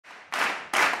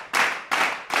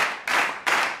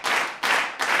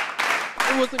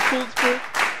It wasn't Cool Spring.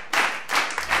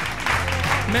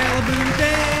 Malibu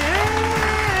Dan.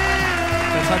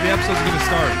 That's how the episode's going to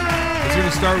start. It's going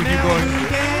to start with you going, it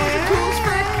wasn't Cool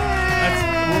Spring.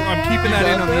 I'm keeping that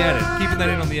in on the edit. Keeping that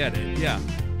in on the edit. Yeah.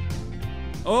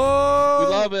 Oh, we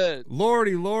love it.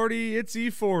 Lordy, it's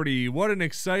E40. What an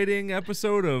exciting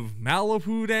episode of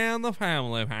Malibu Dan the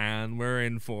Family Pan we're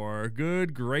in for.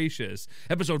 Good gracious.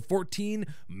 Episode 14,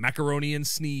 Macaroni and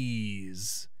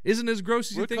Sneeze. Isn't as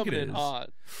gross as you think it is. We're coming in hot.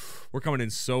 We're coming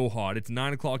in so hot. It's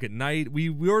 9 o'clock at night.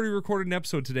 We already recorded an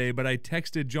episode today, but I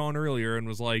texted John earlier and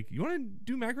was like, you want to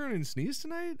do Macaroni and Sneeze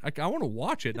tonight? I want to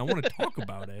watch it and I want to talk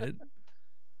about it.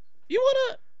 You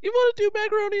want to do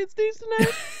Macaroni and Sneeze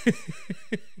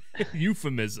tonight?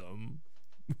 Euphemism.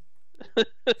 Do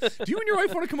you and your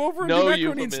wife want to come over and do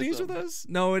Macaroni and Sneeze with us?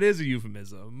 No, it is a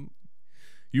euphemism.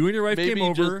 You and your wife came over.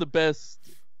 Maybe just the best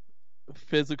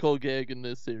physical gag in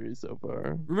this series so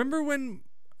far. Remember when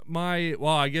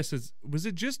I guess was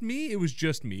it just me? It was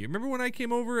just me. Remember when I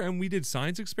came over and we did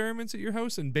science experiments at your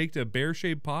house and baked a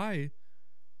bear-shaped pie?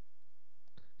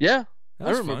 Yeah,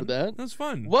 I remember that. That was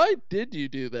fun. Why did you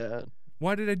do that?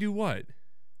 Why did I do what?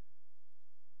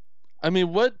 I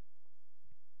mean, what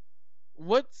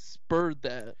spurred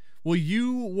that? Well,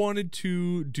 you wanted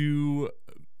to do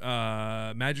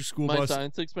Magic School Bus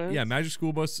science experiment. Yeah, Magic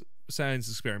School Bus science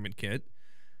experiment kit,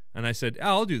 and I said,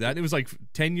 I'll do that. It was like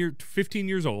 15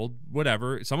 years old,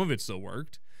 whatever. Some of it still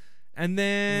worked, and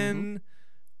then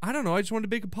I don't know. I just wanted to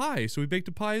bake a pie, so we baked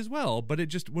a pie as well. But it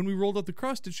just when we rolled out the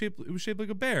crust, it was shaped like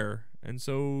a bear, and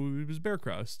so it was bear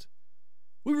crust.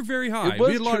 We were very high.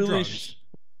 We had a lot of drugs.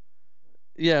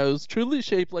 Yeah, it was truly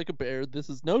shaped like a bear. This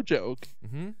is no joke.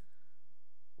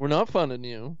 We're not funning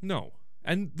you. No.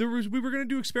 And we were going to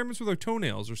do experiments with our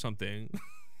toenails or something.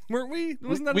 Weren't we?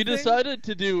 Wasn't that we a thing? decided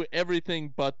to do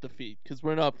everything but the feet because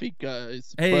we're not feet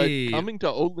guys. Hey. But coming to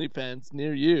OnlyFans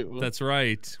near you. That's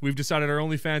right. We've decided our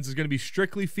OnlyFans is going to be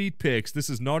strictly feet pics. This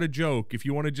is not a joke. If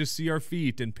you want to just see our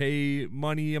feet and pay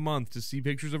money a month to see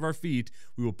pictures of our feet,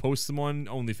 we will post them on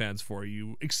OnlyFans for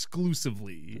you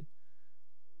exclusively.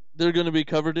 They're going to be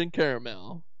covered in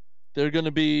caramel. They're going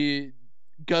to be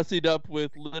gussied up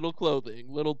with little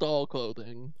doll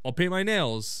clothing. I'll paint my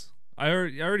nails. I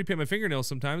already paint my fingernails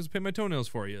sometimes. I'll paint my toenails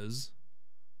for you.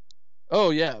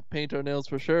 Oh, yeah. Paint our nails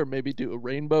for sure. Maybe do a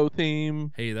rainbow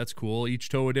theme. Hey, that's cool. Each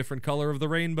toe a different color of the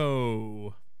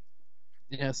rainbow.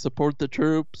 Yeah, support the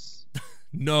troops.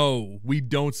 No, we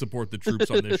don't support the troops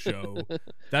on this show.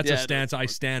 That's a stance I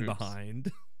stand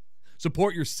behind.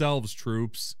 Support yourselves,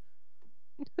 troops.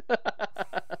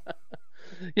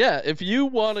 Yeah, if you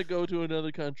want to go to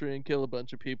another country and kill a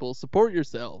bunch of people, support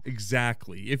yourself.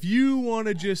 Exactly. If you want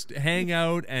to just hang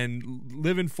out and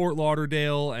live in Fort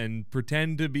Lauderdale and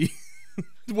pretend to be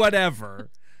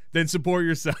whatever, then support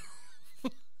yourself.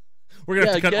 We're going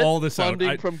to have to cut all this out.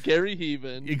 Funding from Gary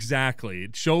Heaven. Exactly.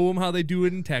 Show them how they do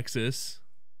it in Texas.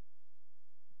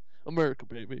 America,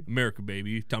 baby. America,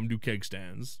 baby. Time to do keg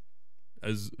stands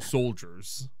as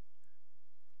soldiers.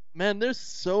 Man, there's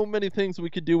so many things we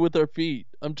could do with our feet.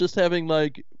 I'm just having,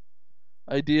 like,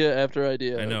 idea after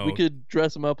idea. I know. We could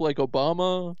dress them up like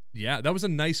Obama. Yeah, that was a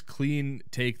nice, clean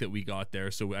take that we got there,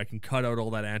 so I can cut out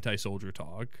all that anti-soldier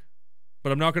talk.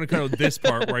 But I'm not going to cut out this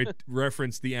part where I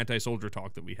reference the anti-soldier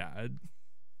talk that we had.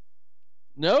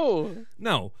 No,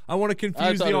 I want to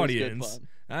confuse the audience.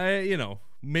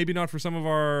 Maybe not for some of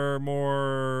our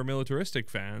more militaristic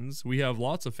fans. We have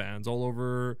lots of fans all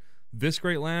over this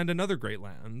great land and other great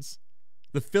lands.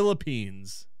 The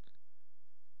Philippines.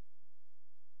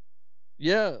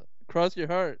 Yeah, cross your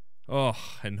heart. Oh,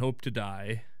 and hope to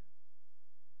die.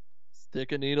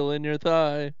 Stick a needle in your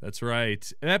thigh. That's right.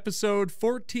 Episode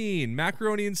 14,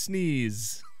 Macaroni and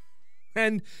Sneeze.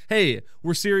 And, hey,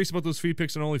 we're serious about those feed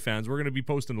pics on OnlyFans. We're going to be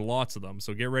posting lots of them,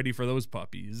 so get ready for those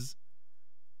puppies.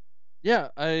 Yeah,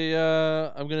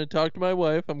 I'm going to talk to my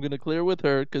wife. I'm going to clear with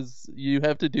her because you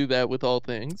have to do that with all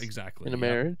things. Exactly. In a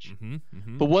marriage.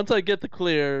 Mm-hmm. But once I get the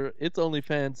clear, it's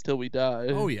OnlyFans till we die.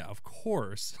 Oh, yeah, of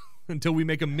course. Until we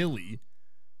make a milli.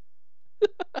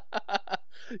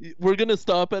 We're going to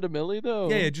stop at a milli, though?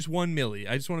 Yeah, just 1 milli.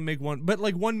 I just want to make one, but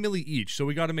like 1 milli each, so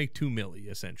we got to make 2 milli,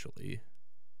 essentially.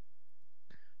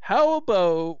 How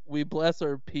about we bless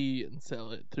our pee and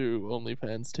sell it through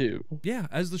OnlyFans too? Yeah,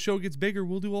 as the show gets bigger,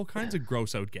 we'll do all kinds of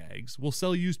gross out gags. We'll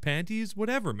sell used panties,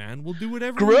 whatever, man. We'll do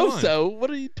whatever we want. Gross out?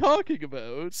 What are you talking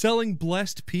about? Selling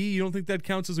blessed pee, you don't think that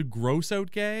counts as a gross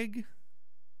out gag?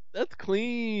 That's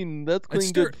clean. That's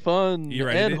clean, good fun. You're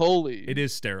right. And holy. It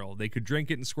is sterile. They could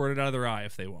drink it and squirt it out of their eye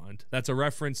if they want. That's a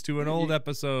reference to an old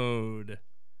episode.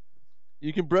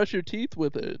 You can brush your teeth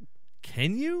with it.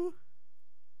 Can you?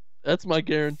 That's my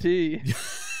guarantee.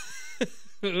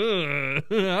 All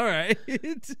right. You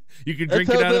can That's drink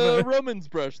it how out of the a. Romans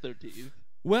brush their teeth.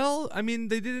 Well, I mean,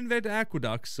 they did invent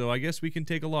aqueducts, so I guess we can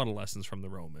take a lot of lessons from the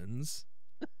Romans.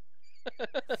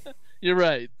 You're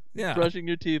right. Yeah. Brushing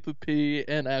your teeth with pee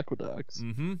and aqueducts.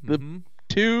 Mm-hmm. The Mm-hmm.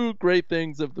 two great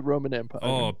things of the Roman Empire.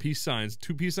 Oh, peace signs.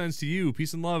 2 peace signs to you.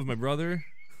 Peace and love, my brother.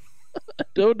 I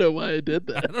don't know why I did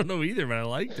I that. don't know either, but I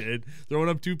liked it. Throwing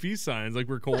up 2 peace signs like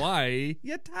we're kawaii.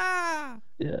 Yatta!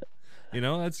 Yeah. You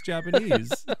know, that's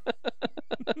Japanese.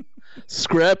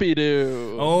 Scrappy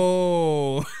Doo.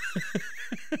 Oh.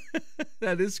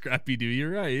 That is Scrappy Doo.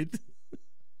 You're right.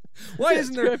 Why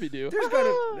isn't there? Scrappy Doo?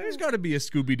 There's got to be a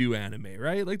Scooby Doo anime,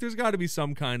 right? Like, there's got to be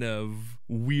some kind of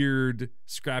weird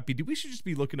Scrappy Doo. We should just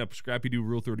be looking up Scrappy Doo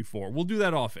Rule 34. We'll do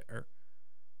that off air.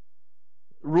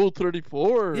 Rule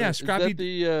 34. Yeah, Scrappy. Is that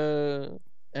the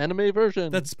anime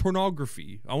version? That's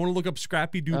pornography. I want to look up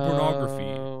Scrappy Doo pornography.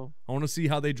 Oh. I want to see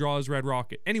how they draw his red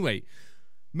rocket. Anyway,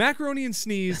 Macaroni and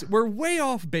Sneeze, we're way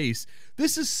off base.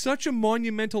 This is such a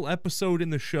monumental episode in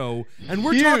the show, and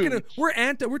we're Huge.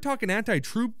 talking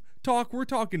anti-troop talk. We're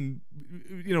talking,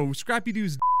 Scrappy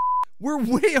Doo's. We're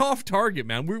way off target,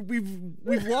 man.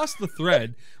 We've lost the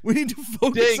thread. We need to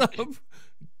focus Dink. up.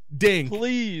 Dink.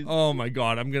 Please. Oh my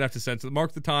God, I'm gonna have to censor.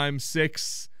 Mark the time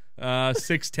 6:10.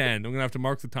 I'm gonna have to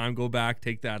mark the time. Go back,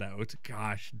 take that out.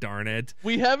 Gosh darn it.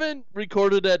 We haven't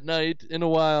recorded at night in a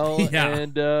while, Yeah.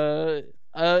 and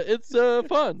it's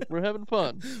fun. We're having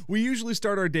fun. We usually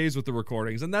start our days with the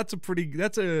recordings, and that's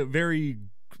a very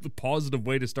positive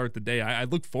way to start the day. I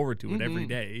look forward to it every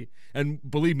day, and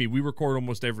believe me, we record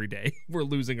almost every day. We're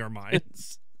losing our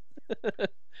minds.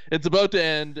 It's about to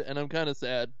end, and I'm kind of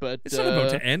sad, but It's not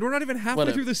about to end. We're not even halfway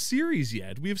whatever. through the series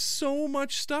yet. We have so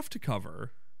much stuff to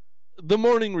cover. The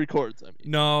morning records. I mean,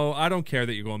 No, I don't care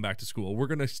that you're going back to school. We're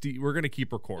gonna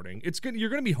keep recording. You're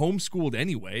gonna be homeschooled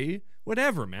anyway.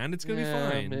 Whatever, man. It's gonna be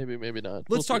fine. Maybe not.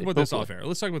 Let's talk about this off air.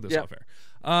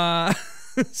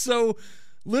 So,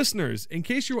 listeners, in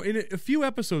case you're in a few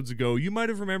episodes ago, you might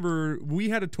have remembered we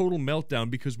had a total meltdown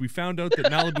because we found out that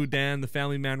Malibu Dan, the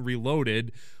Family Man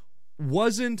Reloaded,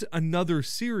 wasn't another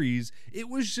series. It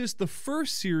was just the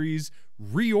first series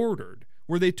reordered,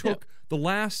 where they took the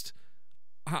last,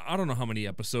 I don't know how many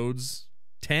episodes,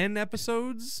 10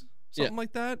 episodes, something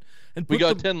like that, and We put got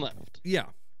them- 10 left. Yeah.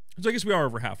 So I guess we are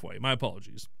over halfway. My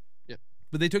apologies. Yeah.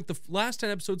 But they took the last 10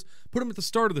 episodes, put them at the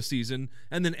start of the season,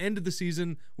 and then ended the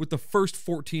season with the first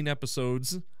 14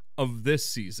 episodes of this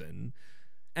season.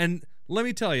 And let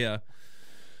me tell you,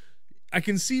 I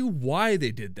can see why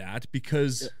they did that,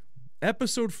 because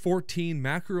episode 14,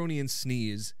 Macaroni and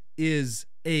Sneeze, is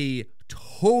a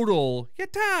total,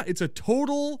 it's a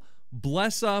total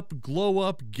bless up, glow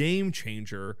up game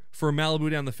changer for Malibu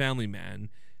Dan the Family Man.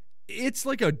 It's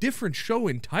like a different show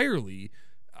entirely.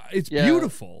 It's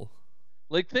beautiful.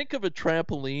 Like, think of a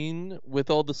trampoline with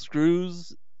all the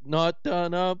screws not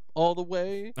done up all the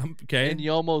way, Okay. and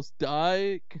you almost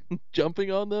die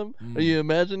jumping on them. Are you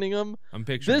imagining them? I'm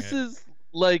picturing This it. is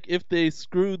like if they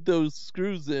screwed those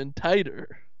screws in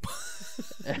tighter.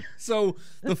 So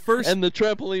the first, And the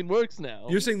trampoline works now.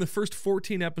 you're saying the first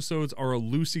 14 episodes are a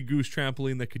loosey goose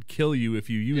trampoline that could kill you if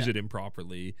you use it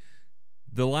improperly.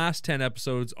 The last 10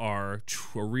 episodes are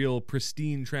a real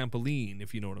pristine trampoline,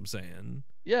 if you know what I'm saying.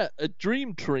 Yeah, a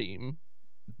dream trampoline.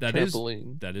 That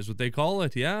is what they call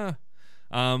it. Yeah.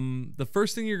 The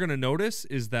first thing you're going to notice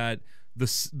is that the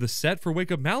set for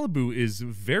Wake Up Malibu is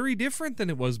very different than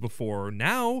it was before.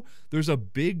 Now there's a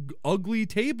big ugly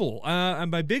table,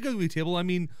 and by big ugly table I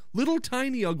mean little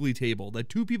tiny ugly table that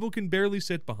 2 people can barely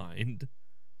sit behind.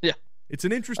 Yeah, it's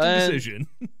an interesting decision.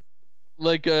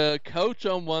 Like a couch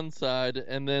on one side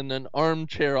and then an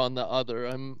armchair on the other.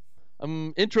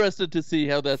 I'm interested to see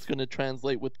how that's going to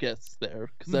translate with guests there,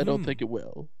 because I don't think it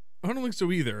will. I don't think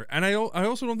so either. And I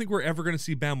also don't think we're ever going to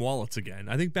see Bam Wallets again.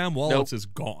 I think Bam Wallets is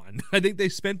gone. I think they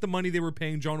spent the money they were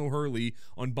paying John O'Hurley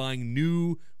on buying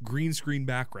new green screen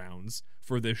backgrounds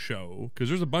for this show, because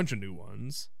there's a bunch of new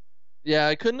ones. Yeah,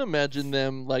 I couldn't imagine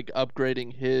them like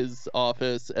upgrading his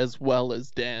office as well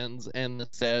as Dan's and the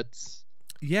sets.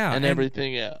 Yeah, and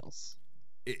everything else.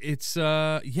 It's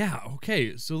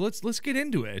okay. So let's get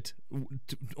into it.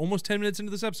 Almost 10 minutes into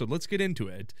this episode. Let's get into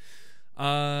it.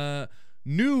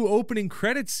 New opening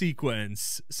credit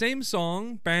sequence. Same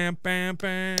song. Bam, bam,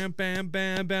 bam, bam,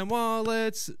 bam, bam,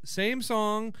 wallets. Same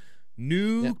song.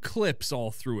 New clips all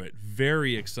through it.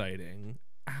 Very exciting.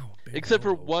 Ow, except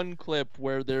for one clip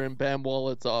where they're in Bam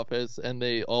Wallet's office and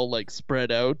they all like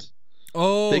spread out.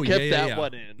 Oh, they kept that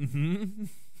one in.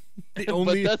 Mm-hmm.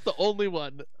 But that's the only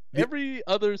one. Every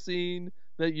other scene,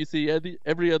 that you see.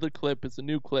 Every other clip is a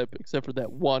new clip, except for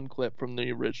that one clip from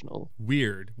the original.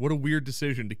 Weird. What a weird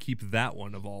decision to keep that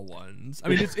one of all ones. I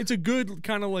mean, it's a good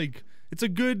kind of like, it's a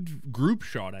good group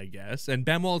shot, I guess. And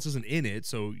Ben Wallace isn't in it,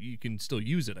 so you can still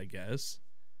use it, I guess.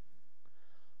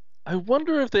 I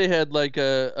wonder if they had like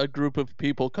a group of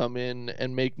people come in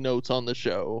and make notes on the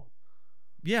show.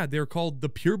 Yeah, they're called the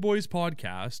Pure Boys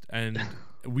Podcast, and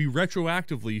we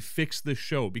retroactively fixed this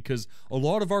show because a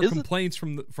lot of our complaints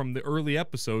from the early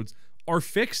episodes are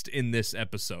fixed in this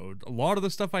episode. A lot of the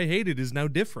stuff I hated is now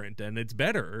different, and it's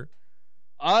better.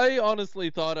 I honestly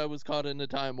thought I was caught in a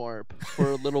time warp for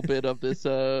a little bit of this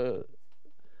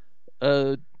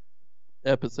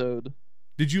episode.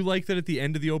 Did you like that at the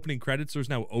end of the opening credits there's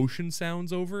now ocean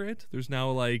sounds over it? There's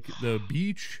now like the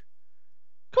beach.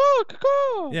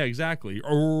 Yeah, exactly.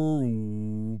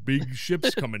 Oh, big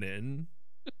ships coming in.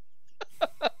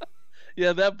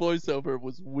 Yeah, that voiceover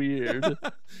was weird.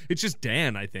 It's just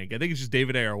Dan, I think. I think it's just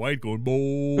David A.R. White going,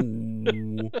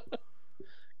 "Bo."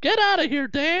 Get out of here,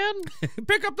 Dan!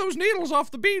 Pick up those needles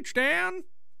off the beach, Dan.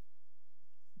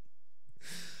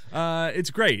 It's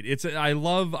great. I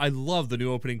love the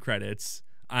new opening credits.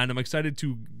 And I'm excited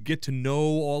to get to know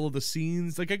all of the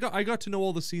scenes. Like I got to know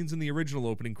all the scenes in the original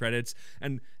opening credits,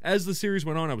 and as the series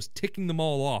went on, I was ticking them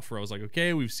all off. Where I was like,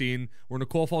 okay, we're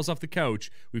Nicole falls off the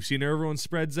couch. We've seen everyone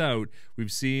spreads out.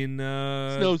 We've seen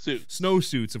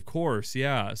snowsuits, of course,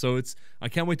 yeah. So I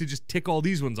can't wait to just tick all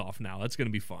these ones off now. That's gonna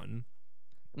be fun.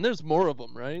 And there's more of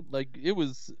them, right? Like it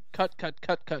was cut.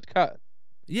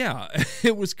 Yeah,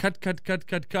 it was cut.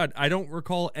 I don't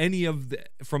recall any of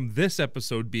from this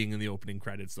episode being in the opening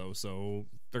credits, though, so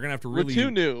they're going to have to really... We're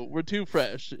too new. We're too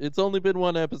fresh. It's only been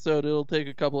one episode. It'll take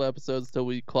a couple episodes till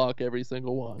we clock every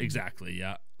single one. Exactly,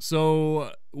 yeah.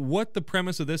 So what the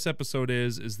premise of this episode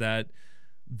is that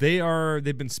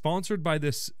they've been sponsored by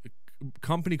this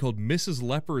company called Mrs.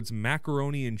 Leopard's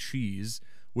Macaroni and Cheese,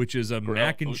 which is a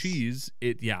mac and cheese.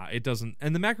 It doesn't,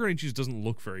 and the macaroni and cheese doesn't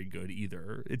look very good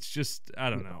either. It's just, I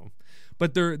don't know.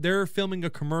 But they're filming a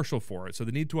commercial for it, so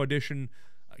they need to audition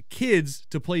kids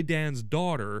to play Dan's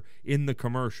daughter in the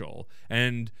commercial.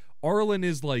 And Arlen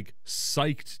is like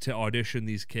psyched to audition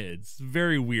these kids.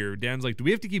 Very weird. Dan's like, "Do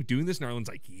we have to keep doing this?" And Arlen's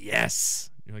like, "Yes."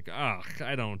 You're like, "Ugh,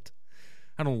 I don't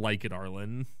like it,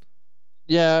 Arlen."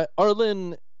 Yeah,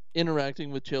 Arlen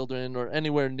interacting with children or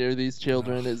anywhere near these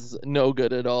children is no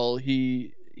good at all.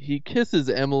 He kisses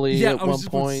Emily at one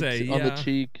point on the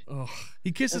cheek. Ugh.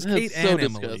 He kisses Kate and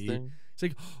Emily. Disgusting. It's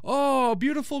like, "Oh,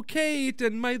 beautiful Kate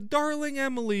and my darling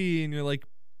Emily," and you're like,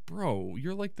 bro,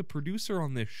 you're like the producer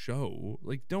on this show.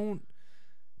 Like, don't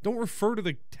refer to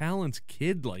the talent's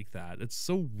kid like that. It's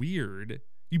so weird.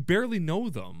 You barely know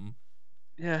them.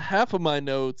 Yeah, half of my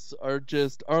notes are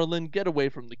just, Arlen, get away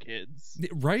from the kids.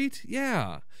 Right?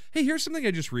 Yeah. Hey, here's something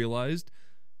I just realized.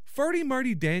 Big Farty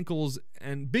Marty Dankles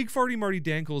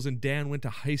and Dan went to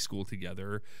high school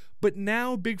together, but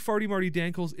now Big Farty Marty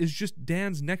Dankles is just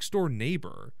Dan's next door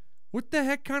neighbor. What the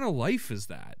heck kind of life is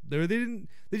that? They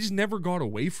just never got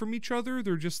away from each other.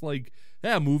 They're just like,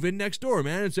 yeah, move in next door,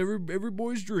 man. It's every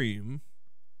boy's dream.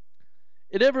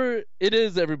 It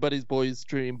is everybody's boy's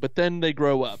dream, but then they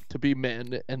grow up to be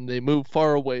men and they move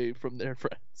far away from their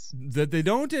friends. That they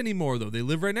don't anymore, though. They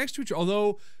live right next to each other.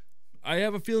 Although I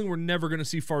have a feeling we're never going to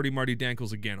see Farty Marty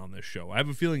Dankles again on this show. I have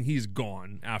a feeling he's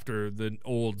gone after the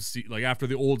old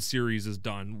series is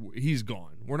done. He's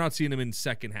gone. We're not seeing him in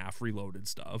second half Reloaded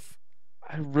stuff.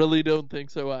 I really don't think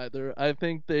so either. I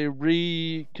think they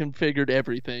reconfigured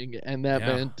everything, and that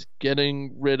meant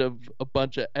getting rid of a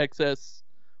bunch of excess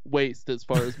waste as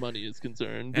far as money is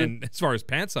concerned. And as far as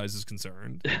pant size is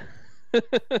concerned.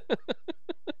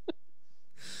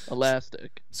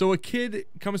 Elastic. So a kid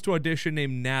comes to audition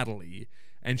named Natalie,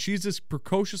 and she's this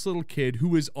precocious little kid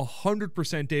who is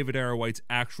 100% David Arrowhite's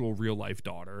actual real-life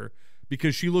daughter,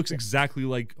 because she looks exactly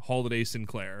like Holiday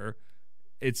Sinclair.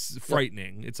 It's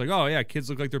frightening. It's like, oh yeah, kids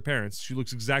look like their parents. She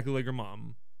looks exactly like her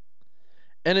mom.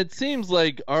 And it seems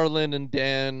like Arlen and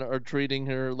Dan are treating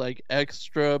her like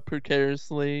extra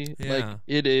precariously. Yeah. Like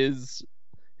it is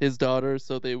his daughter,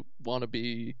 so they want to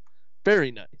be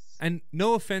very nice. And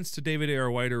no offense to David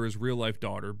A.R. White or his real life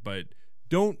daughter, but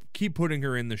don't keep putting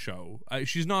her in the show.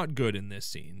 She's not good in this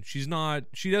scene. She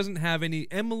doesn't have any.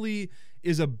 Emily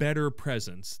is a better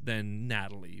presence than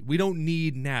Natalie. We don't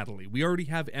need Natalie. We already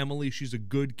have Emily. She's a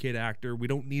good kid actor. We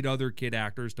don't need other kid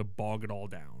actors to bog it all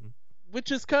down.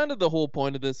 Which is kind of the whole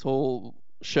point of this whole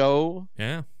show.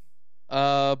 Yeah.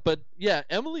 But yeah,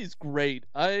 Emily's great.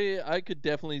 I could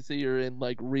definitely see her in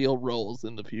like real roles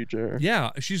in the future.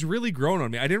 Yeah, she's really grown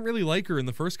on me. I didn't really like her in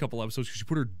the first couple episodes because she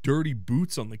put her dirty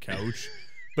boots on the couch.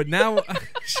 But now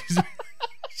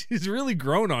She's really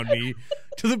grown on me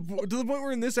to the point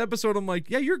where in this episode I'm like,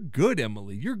 yeah, you're good,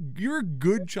 Emily. You're a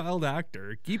good child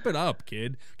actor. Keep it up,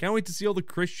 kid. Can't wait to see all the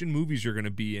Christian movies you're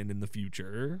gonna be in the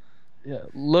future. Yeah,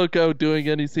 look out doing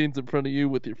any scenes in front of you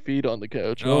with your feet on the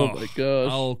couch. Oh my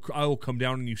gosh. I will come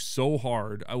down on you so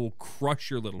hard. I will crush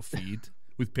your little feet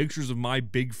with pictures of my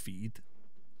big feet.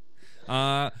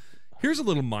 Here's a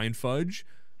little mind fudge.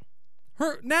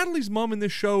 Natalie's mom in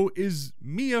this show is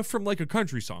Mia from Like a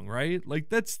Country Song, right? Like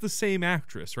that's the same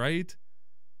actress, right?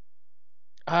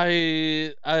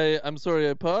 I'm sorry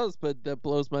I paused, but that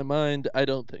blows my mind. I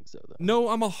don't think so though. No,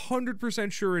 I'm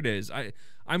 100% sure it is.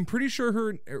 I'm pretty sure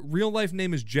her real life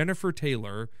name is Jennifer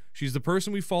Taylor. She's the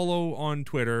person we follow on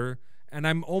Twitter, and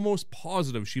I'm almost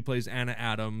positive she plays Anna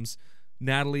Adams,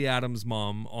 Natalie Adams'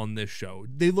 mom on this show.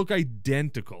 They look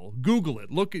identical. Google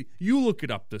it. Look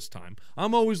it up this time.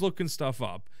 I'm always looking stuff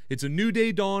up. It's a new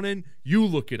day dawning. You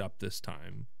look it up this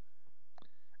time.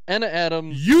 Anna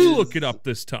Adams. You look it up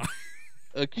this time.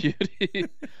 A cutie.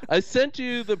 I sent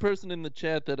you the person in the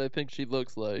chat that I think she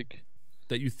looks like.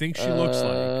 That you think she looks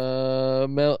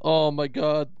like? Oh my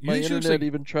god. My internet like,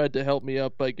 even tried to help me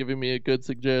up by giving me a good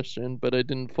suggestion, but I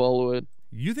didn't follow it.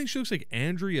 You think she looks like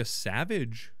Andrea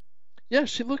Savage? Yeah,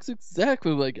 she looks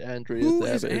exactly like Andrea Who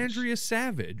Savage. is Andrea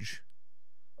Savage?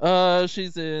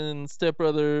 She's in Step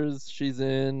Brothers. She's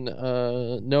in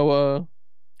Noah.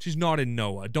 She's not in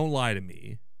Noah. Don't lie to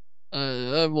me.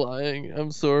 I'm lying.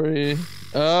 I'm sorry.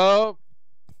 Oh.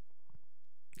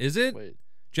 Is it? Wait.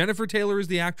 Jennifer Taylor is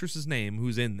the actress's name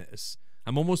who's in this.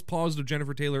 I'm almost positive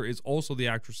Jennifer Taylor is also the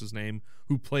actress's name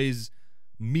who plays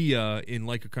Mia in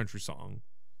Like a Country Song.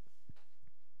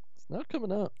 It's not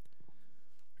coming up.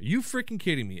 Are you freaking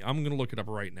kidding me? I'm going to look it up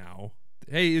right now.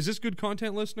 Hey, is this good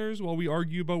content, listeners, while we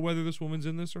argue about whether this woman's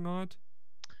in this or not?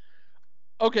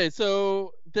 Okay,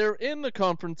 so they're in the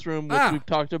conference room, which we've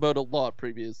talked about a lot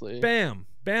previously. Bam.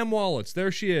 Bam Wallets.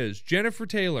 There she is. Jennifer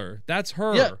Taylor. That's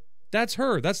her. Yeah. That's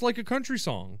her. That's Like a Country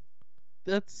Song.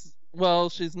 Well,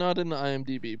 she's not in the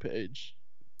IMDb page.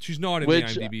 She's not in the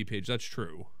IMDb page. That's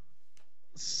true.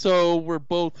 So we're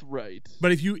both right.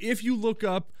 But if you look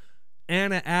up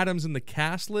Anna Adams in the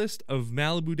cast list of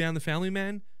Malibu Dan the Family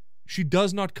Man, she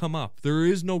does not come up. There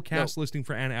is no cast listing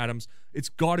for Anna Adams. It's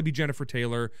got to be Jennifer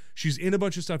Taylor. She's in a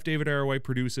bunch of stuff David Arroway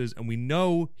produces, and we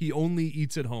know he only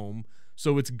eats at home,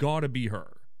 so it's got to be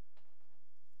her.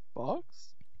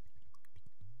 Box?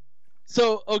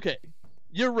 So, okay.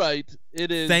 You're right.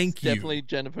 It is definitely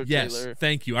Jennifer Taylor. Yes,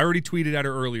 thank you. I already tweeted at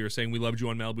her earlier saying we loved you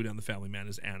on Malibu Dan the Family Man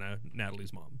as Anna,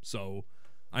 Natalie's mom. So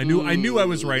I knew I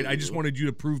was right. I just wanted you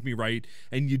to prove me right,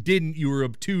 and you didn't. You were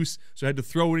obtuse, so I had to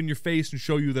throw it in your face and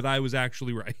show you that I was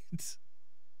actually right.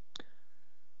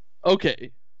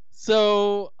 Okay,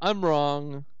 so I'm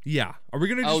wrong. Yeah. Are we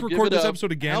going to just record this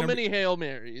episode again? How many Hail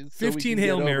Marys? 15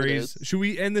 Hail Marys. Should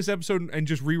we end this episode and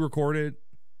just re-record it?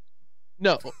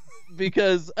 No,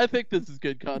 because I think this is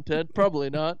good content.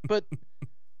 Probably not. But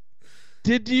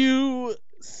did you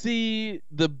see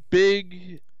the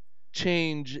big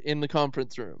change in the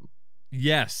conference room?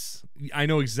 Yes. I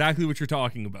know exactly what you're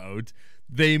talking about.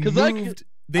 They moved.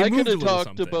 I could have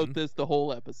talked about this the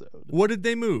whole episode. What did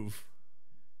they move?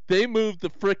 They moved the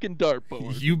frickin'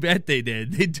 dartboard. You bet they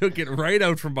did. They took it right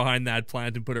out from behind that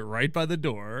plant and put it right by the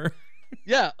door.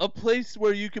 Yeah, a place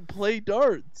where you can play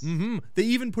darts. Mm-hmm. They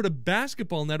even put a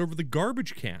basketball net over the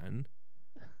garbage can.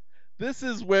 This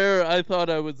is where I thought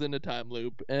I was in a time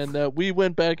loop, and we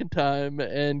went back in time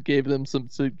and gave them some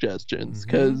suggestions,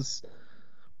 because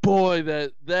boy,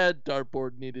 that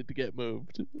dartboard needed to get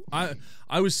moved. I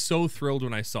was so thrilled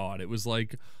when I saw it. It was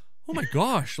like, oh my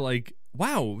gosh, like,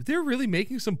 wow, they're really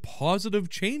making some positive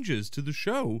changes to the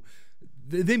show.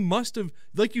 They must have,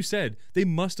 like you said, they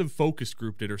must have focus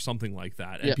grouped it or something like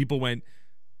that. And people went,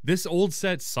 this old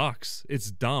set sucks.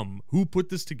 It's dumb. Who put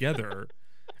this together?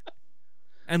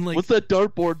 And like, what's that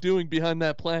dartboard doing behind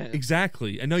that plant?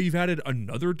 Exactly. And now you've added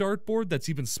another dartboard that's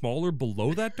even smaller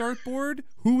below that dartboard.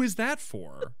 Who is that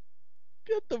for?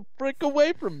 Get the frick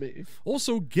away from me.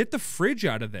 Also, get the fridge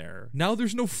out of there. Now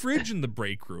there's no fridge in the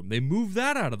break room. They moved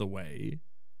that out of the way.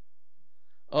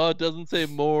 Oh, it doesn't say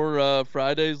more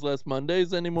Fridays, less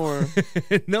Mondays anymore.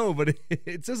 No, but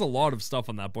it says a lot of stuff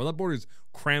on that board. That board is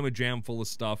cram-a-jam full of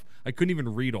stuff. I couldn't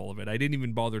even read all of it. I didn't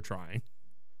even bother trying.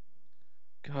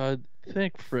 God,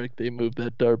 thank frick they moved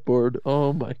that dartboard.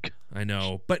 Oh my God. I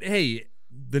know. But hey,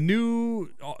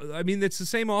 it's the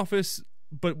same office,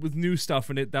 but with new stuff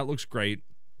in it. That looks great.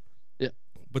 Yeah.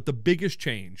 But the biggest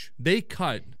change, they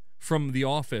cut from the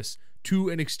office to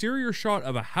an exterior shot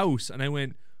of a house, and I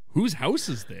went, whose house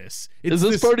is this? Is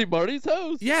this Party Marty's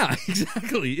house? Yeah,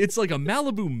 exactly. It's like a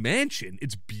Malibu mansion.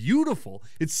 It's beautiful.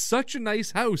 It's such a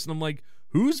nice house. And I'm like,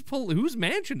 whose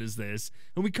mansion is this?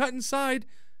 And we cut inside.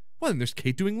 Well, then there's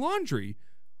Kate doing laundry.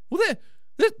 Well,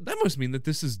 that must mean that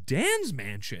this is Dan's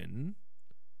mansion.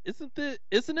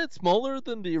 Isn't it smaller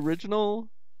than the original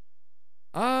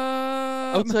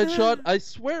outside shot? I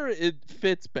swear it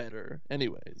fits better.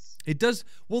 Anyways, it does.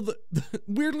 Well,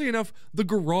 weirdly enough, the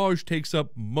garage takes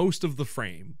up most of the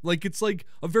frame. Like, it's like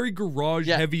a very garage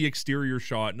heavy exterior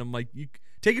shot, and I'm like, you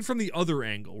take it from the other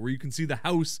angle where you can see the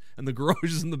house and the garage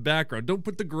is in the background. Don't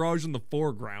put the garage in the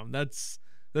foreground. That's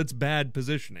bad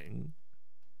positioning.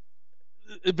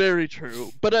 Very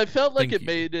true. But I felt like it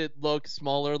made it look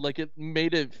smaller. Like, it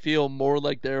made it feel more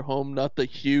like their home, not the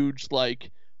huge,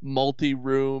 like,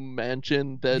 multi-room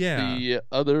mansion that the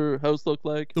other house looked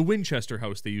like. The Winchester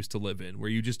house they used to live in, where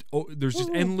you just there's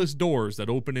just endless doors that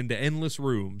open into endless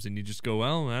rooms, and you just go,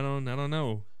 well, I don't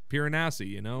know, Piranesi,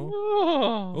 you know.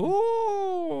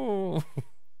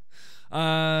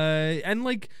 And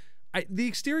like, the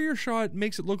exterior shot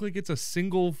makes it look like it's a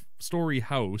single-story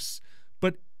house,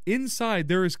 but inside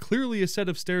there is clearly a set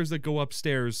of stairs that go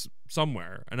upstairs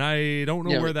somewhere, and I don't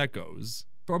know where that goes.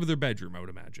 Probably their bedroom, I would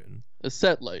imagine.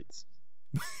 Set lights.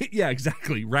 Yeah,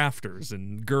 exactly. Rafters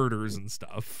and girders and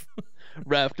stuff.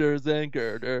 Rafters and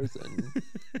girders and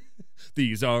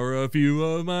these are a few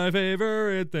of my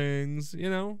favorite things, you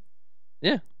know?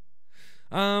 Yeah.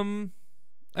 I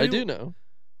do know.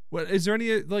 What is there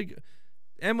any, like,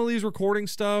 Emily's recording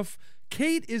stuff?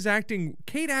 Kate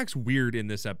acts weird in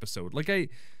this episode. Like, I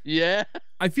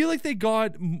feel like they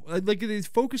got, like, they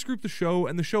focus group the show,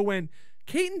 and the show went,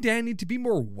 Kate and Dan need to be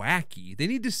more wacky. They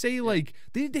need to say, like,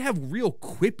 they need to have real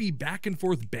quippy back and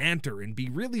forth banter and be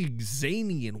really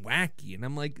zany and wacky. And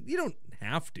I'm like, you don't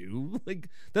have to. Like,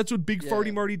 that's what Big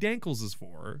Farty Marty Dankles is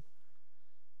for.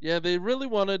 Yeah, they really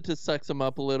wanted to sex him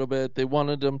up a little bit. They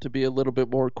wanted him to be a little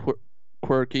bit more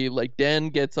quirky. Like, Dan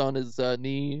gets on his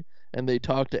knee and they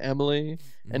talk to Emily,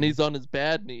 and he's on his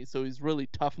bad knee, so he's really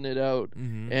toughing it out.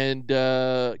 And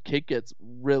Kate gets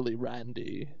really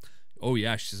randy. Oh,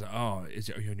 yeah. She says, are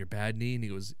you on your bad knee? And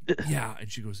he goes, yeah.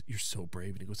 And she goes, you're so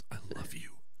brave. And he goes, I love you.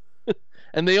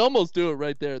 And they almost do it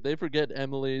right there. They forget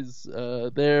Emily's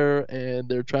there, and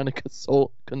they're trying to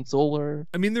console her.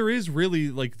 I mean, there is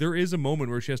a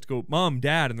moment where she has to go, Mom,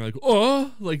 Dad. And they're like,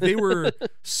 oh, like they were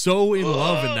so in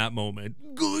love in that moment.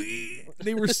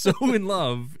 They were so in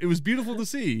love. It was beautiful to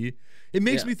see. It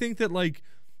makes me think that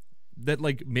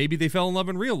maybe they fell in love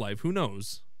in real life. Who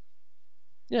knows?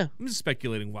 Yeah. I'm just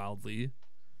speculating wildly.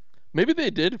 Maybe they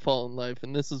did fall in love,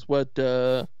 and this is what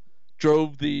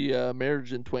drove the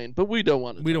marriage in twain. But we don't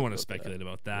want to. We don't want to speculate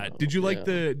about that. No, did you like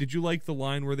the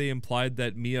line where they implied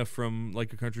that Mia from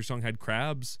Like a Country Song had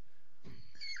crabs?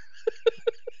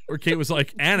 Or Kate was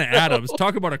like, Anna Adams,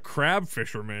 talk about a crab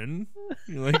fisherman.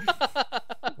 You're like,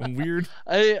 weird.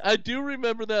 I do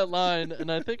remember that line,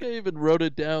 and I think I even wrote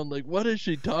it down. Like, what is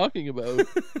she talking about?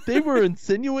 They were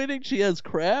insinuating she has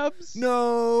crabs?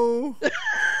 No.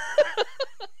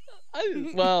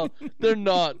 Well, they're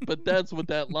not, but that's what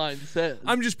that line says.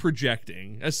 I'm just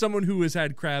projecting. As someone who has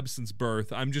had crabs since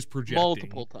birth, I'm just projecting.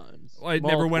 Multiple times. Well, it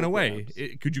never went away.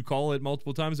 Could you call it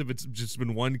multiple times if it's just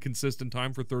been one consistent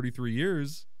time for 33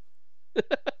 years?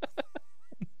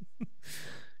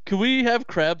 Can we have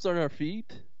crabs on our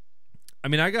feet? I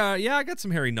mean, I got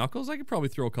some hairy knuckles. I could probably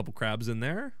throw a couple crabs in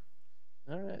there.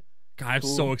 All right. God, I'm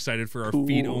so excited for our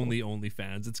feet only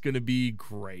fans. It's going to be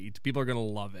great. People are going to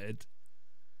love it.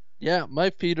 Yeah, my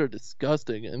feet are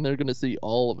disgusting, and they're going to see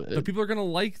all of it. But people are going to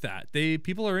like that.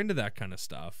 People are into that kind of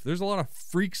stuff. There's a lot of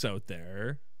freaks out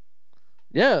there.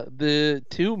 Yeah, the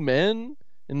two men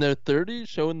in their 30s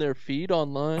showing their feet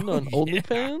online on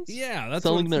OnlyFans. Yeah, that's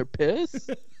selling their piss.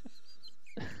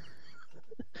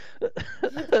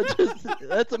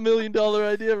 That's $1 million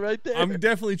idea right there. I'm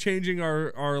definitely changing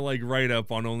our like write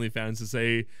up on OnlyFans to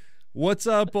say, "What's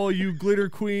up, all you glitter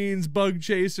queens, bug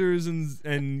chasers, and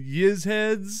yiz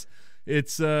heads?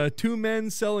 It's two men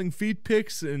selling feet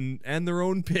pics and their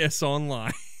own piss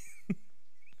online."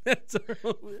 That's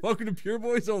welcome to Pure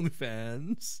Boys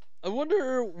OnlyFans. I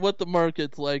wonder what the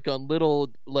market's like on little,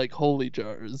 like, holy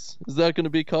jars. Is that going to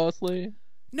be costly?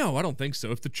 No, I don't think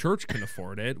so. If the church can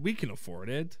afford it, we can afford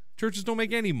it. Churches don't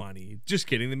make any money. Just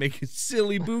kidding. They make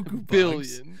silly buku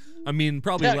billions. I mean,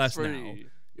 probably less now. Tax-free.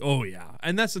 Oh, yeah.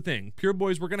 And that's the thing. Pure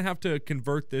Boys, we're going to have to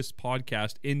convert this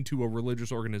podcast into a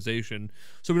religious organization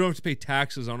so we don't have to pay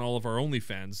taxes on all of our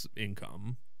OnlyFans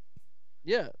income.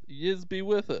 Yeah, yiz be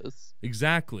with us.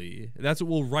 Exactly. That's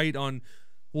what we'll write on.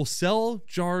 We'll sell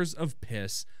jars of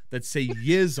piss that say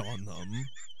yiz on them.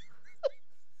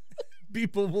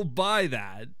 people will buy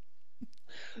that.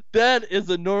 That is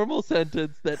a normal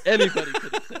sentence that anybody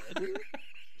could have said.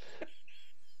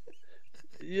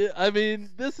 Yeah, I mean,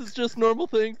 this is just normal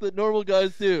things that normal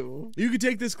guys do. You could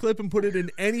take this clip and put it in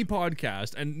any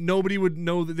podcast, and nobody would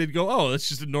know that. They'd go, "Oh, that's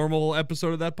just a normal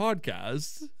episode of that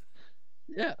podcast."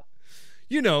 Yeah.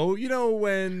 You know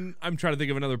when I'm trying to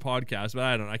think of another podcast,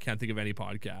 but I can't think of any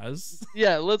podcasts.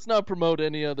 Yeah, let's not promote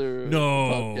any other No,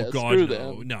 podcasts. God, Screw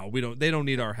no. them. No, we don't. They don't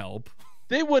need our help.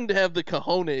 They wouldn't have the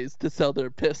cojones to sell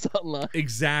their piss online.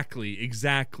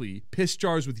 Exactly. Piss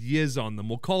jars with yiz on them.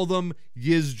 We'll call them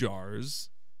yiz jars.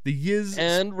 The yiz.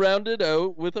 And round it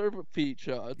out with our feet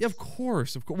shots. Yeah, of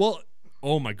course. Well,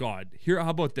 oh my God. How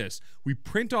about this? We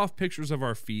print off pictures of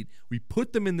our feet, we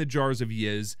put them in the jars of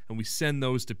yiz, and we send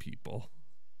those to people.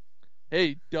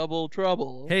 Hey, double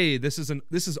trouble. Hey, this is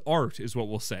art, is what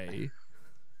we'll say.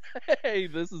 Hey,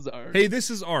 this is art. Hey, this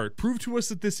is art. Prove to us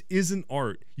that this isn't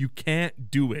art. You can't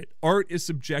do it. Art is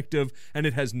subjective, and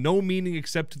it has no meaning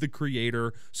except to the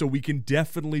creator, so we can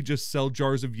definitely just sell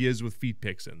jars of yiz with feet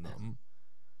pics in them.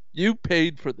 You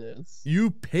paid for this.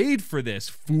 You paid for this,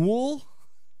 fool.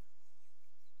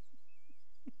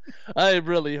 I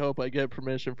really hope I get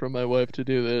permission from my wife to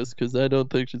do this, because I don't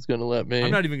think she's going to let me.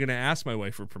 I'm not even going to ask my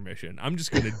wife for permission. I'm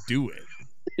just going to do it.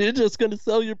 You're just going to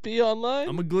sell your pee online?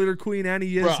 I'm a glitter queen and a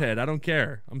yiz head. I don't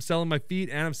care. I'm selling my feet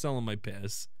and I'm selling my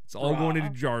piss. It's all going into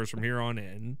jars from here on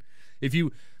in. If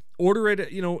you order it,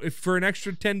 if for an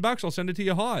extra $10, I'll send it to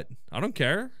you hot. I don't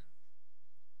care.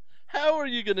 How are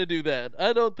you going to do that?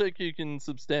 I don't think you can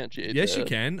substantiate Yes, that. you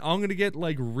can. I'm going to get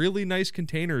really nice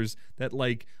containers that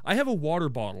I have a water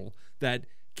bottle that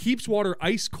keeps water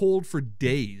ice cold for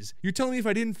days. You're telling me if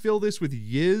I didn't fill this with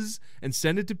yiz and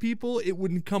send it to people, it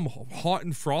wouldn't come hot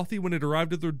and frothy when it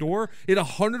arrived at their door? It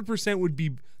 100% would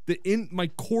be in my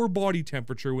core body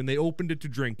temperature when they opened it to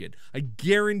drink it. I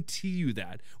guarantee you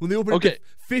that. When they open it to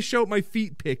fish out my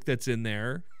feet pick that's in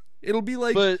there, it'll be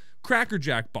like Cracker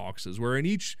Jack boxes where in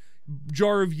each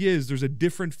jar of yiz there's a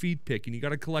different feet pick and you got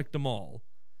to collect them all.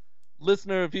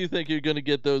 Listener, if you think you're going to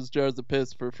get those jars of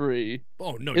piss for free,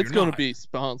 it's going to be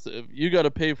expensive. You got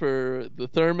to pay for the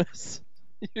thermos.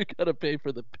 You got to pay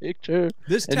for the picture.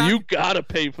 And you got to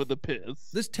pay for the piss.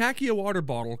 This Takia water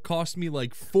bottle cost me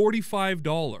like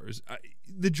 $45.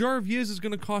 The jar of yiz is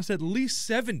going to cost at least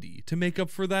 $70 to make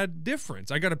up for that difference.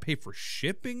 I got to pay for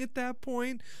shipping at that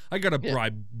point. I got to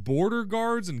bribe border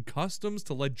guards and customs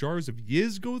to let jars of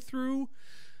yiz go through.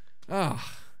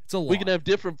 It's a lot. We can have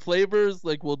different flavors.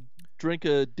 We'll drink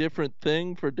a different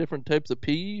thing for different types of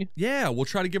pee. Yeah, we'll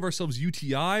try to give ourselves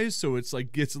UTIs so it's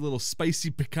gets a little spicy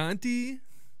picante.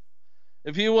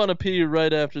 If you want to pee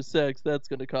right after sex, that's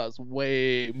going to cost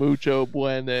way mucho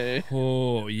bueno.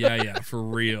 Oh, yeah, for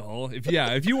real.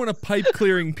 If you want a pipe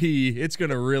clearing pee, it's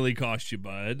going to really cost you,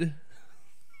 bud.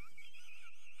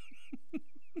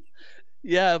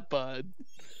 Yeah, bud.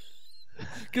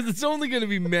 Because it's only going to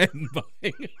be men buying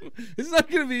them. There's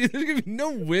going to be no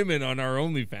women on our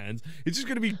OnlyFans. It's just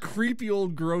going to be creepy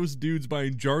old gross dudes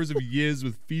buying jars of yiz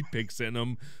with feet pics in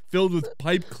them, filled with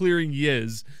pipe clearing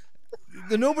yiz.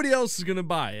 Nobody else is going to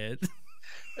buy it.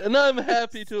 And I'm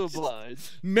happy to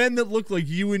oblige. Men that look like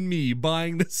you and me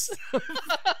buying this stuff.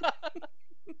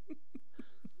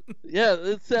 Yeah,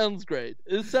 it sounds great.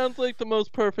 It sounds like the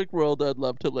most perfect world I'd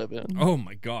love to live in. Oh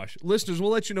my gosh. Listeners,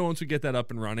 we'll let you know once we get that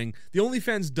up and running. The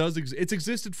OnlyFans it's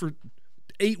existed for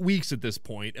 8 weeks at this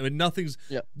point. I mean,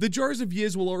 the jars of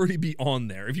yiz will already be on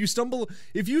there. If you stumbled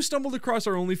across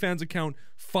our OnlyFans account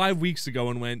 5 weeks ago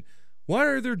and went, why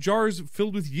are there jars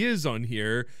filled with yiz on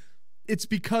here? It's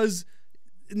because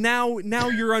now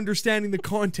you're understanding the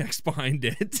context behind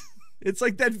it. It's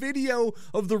like that video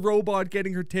of the robot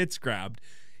getting her tits grabbed.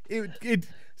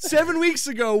 7 weeks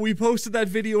ago we posted that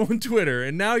video on Twitter,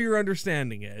 and now you're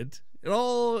understanding it.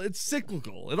 It's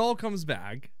cyclical. It all comes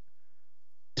back.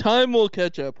 Time will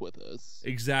catch up with us.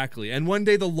 Exactly. And one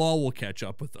day the law will catch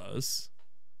up with us.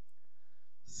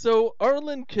 So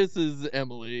Arlen kisses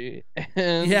Emily,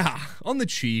 and on the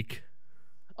cheek.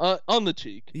 On the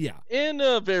cheek. Yeah. In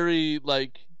a very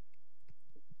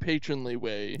patronly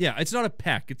way. Yeah, it's not a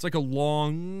peck. It's like a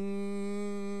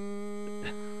long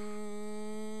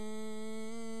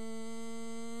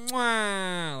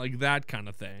like that kind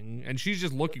of thing. And she's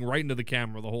just looking right into the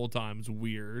camera the whole time. It's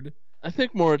weird. I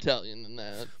think more Italian than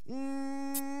that.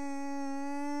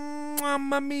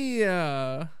 Mamma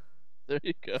mia. There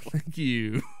you go. Thank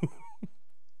you.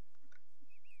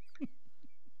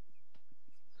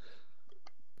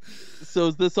 So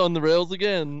is this on the rails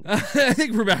again? I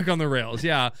think we're back on the rails,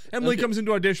 yeah. Emily comes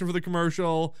into audition for the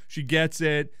commercial. She gets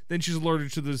it. Then she's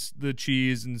allergic to the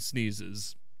cheese and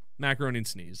sneezes. Macaroni and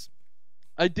sneeze.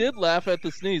 I did laugh at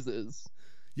the sneezes.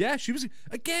 Yeah, she was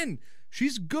again.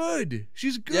 She's good.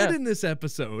 She's good Yeah. in this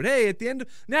episode. Hey, at the end,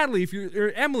 Natalie,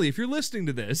 or Emily, if you're listening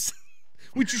to this,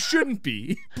 which you shouldn't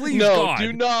be, please, No, God,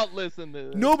 do not listen to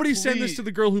this. nobody send this Please. to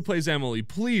the girl who plays Emily.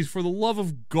 Please, for the love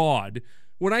of God.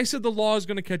 When I said the law is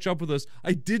going to catch up with us,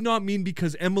 I did not mean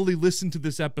because Emily listened to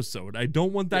this episode. I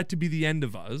don't want that to be the end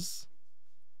of us.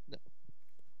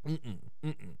 No.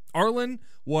 Arlen,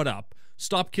 what up?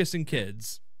 Stop kissing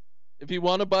kids. If you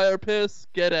want to buy our piss,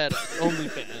 get at us.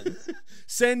 OnlyFans.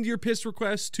 Send your piss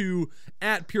requests to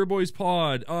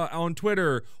 @PureBoysPod on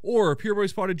Twitter or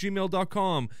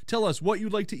pureboyspod@gmail.com. Tell us what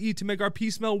you'd like to eat to make our pee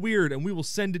smell weird, and we will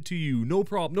send it to you. No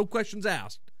problem. No questions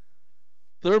asked.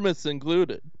 Thermos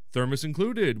included. Thermos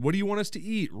included. What do you want us to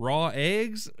eat? Raw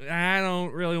eggs? I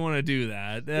don't really want to do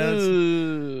that.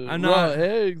 I'm raw not.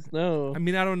 eggs. No. I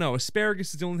mean, I don't know.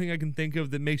 Asparagus is the only thing I can think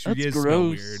of that makes your That's yiz smell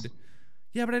gross. weird.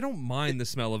 Yeah, but I don't mind the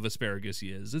smell of asparagus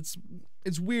yiz.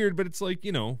 It's weird, but it's like,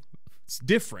 you know, it's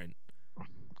different.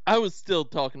 I was still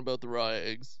talking about the raw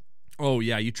eggs. Oh,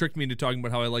 yeah, you tricked me into talking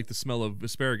about how I like the smell of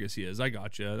asparagus yiz. I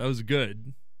gotcha. That was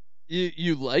good.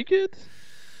 You like it?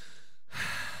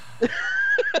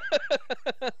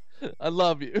 I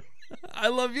love you. I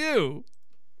love you.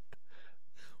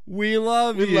 We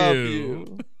love We you. love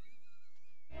you.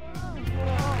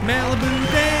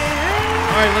 Malibu Dan.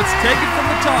 All right, let's take it from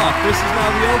the top. This is now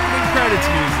the opening credits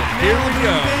music. Here we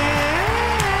go.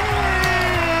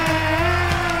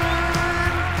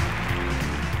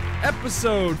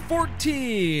 Episode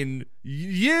 14,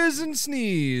 Yiz and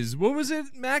Sneeze. What was it?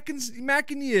 Mac and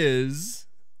Yiz.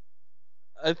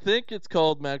 I think it's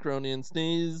called Macaroni and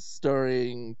Sneeze,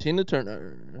 starring Tina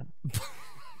Turner.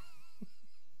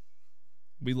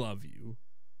 We love you.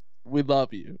 We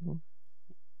love you.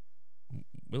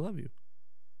 We love you.